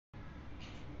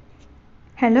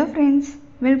Hello friends,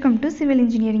 welcome to Civil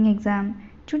Engineering exam.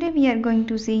 Today we are going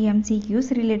to see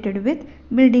MCQs related with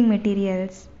building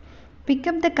materials. Pick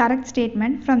up the correct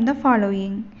statement from the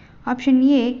following. Option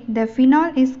A, the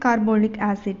phenol is carbolic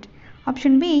acid.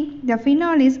 Option B, the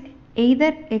phenol is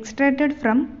either extracted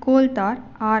from coal tar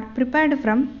or prepared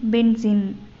from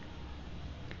benzene.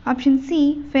 Option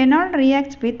C, phenol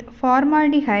reacts with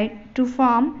formaldehyde to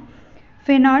form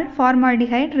phenol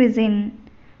formaldehyde resin.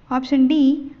 Option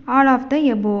D, all of the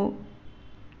above.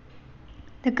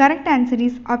 The correct answer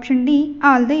is option D,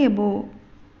 all the above.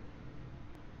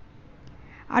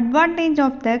 Advantage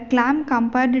of the clamp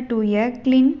compared to a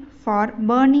kiln for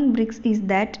burning bricks is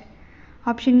that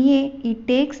option A, it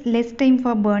takes less time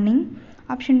for burning.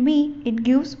 Option B, it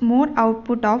gives more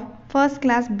output of first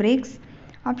class bricks.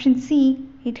 Option C,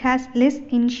 it has less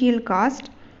initial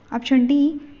cost. Option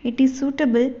D, it is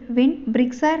suitable when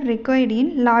bricks are required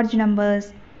in large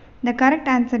numbers. The correct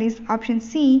answer is option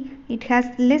C, it has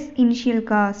less initial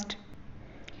cost.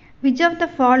 Which of the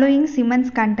following cements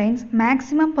contains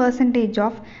maximum percentage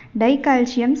of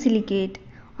dicalcium silicate?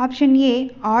 Option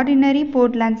A, ordinary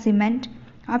Portland cement.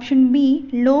 Option B,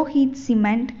 low heat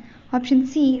cement. Option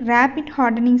C, rapid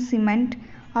hardening cement.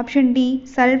 Option D,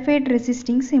 sulfate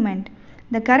resisting cement.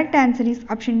 The correct answer is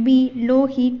option B, low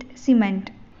heat cement.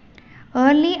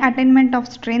 Early attainment of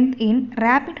strength in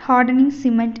rapid hardening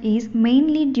cement is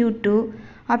mainly due to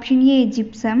option A,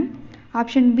 gypsum.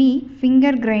 Option B,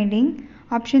 finger grinding.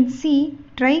 Option C,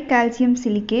 tricalcium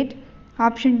silicate.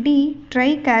 Option D,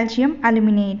 tricalcium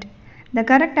aluminate. The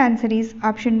correct answer is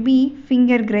option B,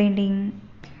 finger grinding.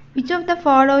 Which of the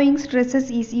following stresses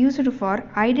is used for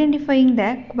identifying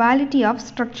the quality of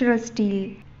structural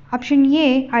steel? Option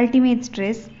A, ultimate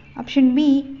stress. Option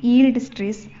B, yield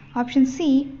stress. Option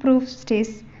C, proof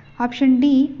stress. Option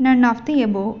D, none of the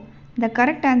above. The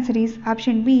correct answer is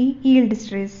option B, yield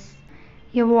stress.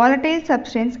 A volatile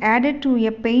substance added to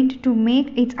a paint to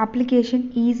make its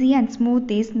application easy and smooth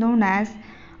is known as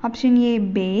option A,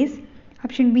 base.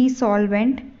 Option B,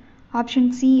 solvent.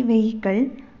 Option C, vehicle.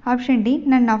 Option D,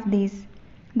 none of these.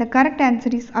 The correct answer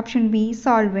is option B,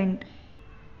 solvent.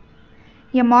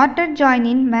 A mortar joint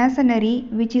in masonry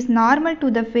which is normal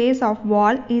to the face of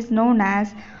wall is known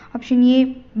as option A,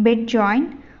 bed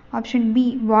joint. Option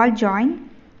B, wall joint.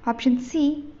 Option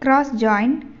C, cross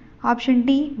joint. Option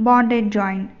D, bonded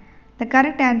joint. The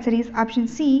correct answer is option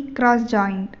C, cross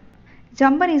joint.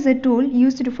 Jumper is a tool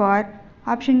used for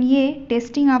option A,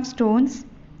 testing of stones.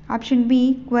 Option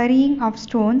B, quarrying of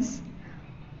stones.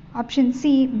 Option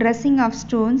C, dressing of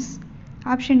stones.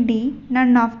 Option D,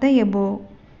 none of the above.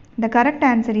 The correct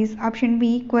answer is option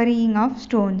B, quarrying of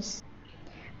stones.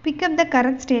 Pick up the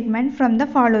correct statement from the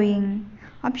following.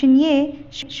 Option A,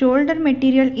 shoulder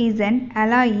material is an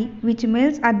alloy which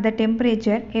melts at the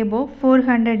temperature above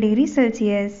 400 degrees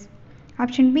Celsius.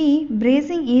 Option B,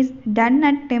 brazing is done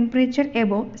at temperature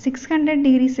above 600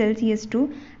 degrees Celsius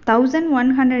to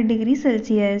 1100 degrees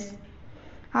Celsius.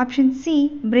 Option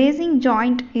C, brazing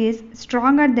joint is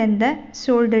stronger than the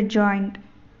shoulder joint.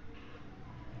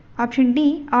 Option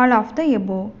D, all of the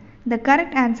above. The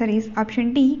correct answer is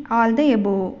option D, all the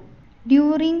above.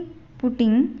 During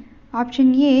putting,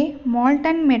 option A,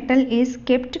 molten metal is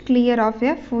kept clear of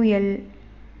a fuel.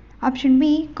 Option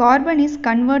B, carbon is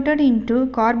converted into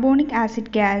carbonic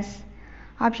acid gas.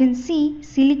 Option C,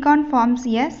 silicon forms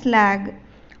a slag.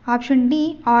 Option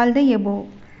D, all the above.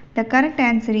 The correct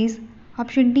answer is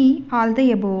option D, all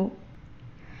the above.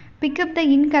 Pick up the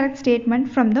incorrect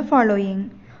statement from the following.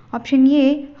 Option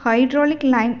A, hydraulic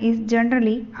lime is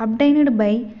generally obtained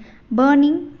by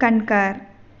burning concur.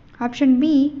 Option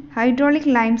B, hydraulic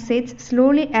lime sets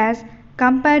slowly as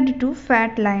compared to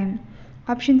fat lime.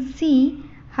 Option C,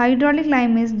 hydraulic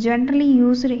lime is generally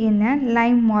used in a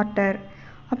lime mortar.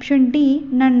 Option D,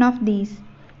 none of these.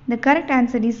 The correct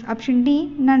answer is option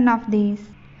D, none of these.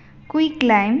 Quick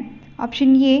lime.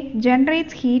 Option A,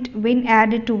 generates heat when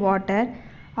added to water.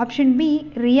 Option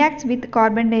B, reacts with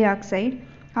carbon dioxide.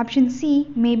 Option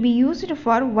C, may be used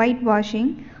for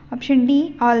whitewashing. Option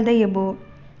D, all the above.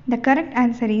 The correct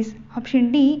answer is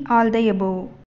option D, all the above.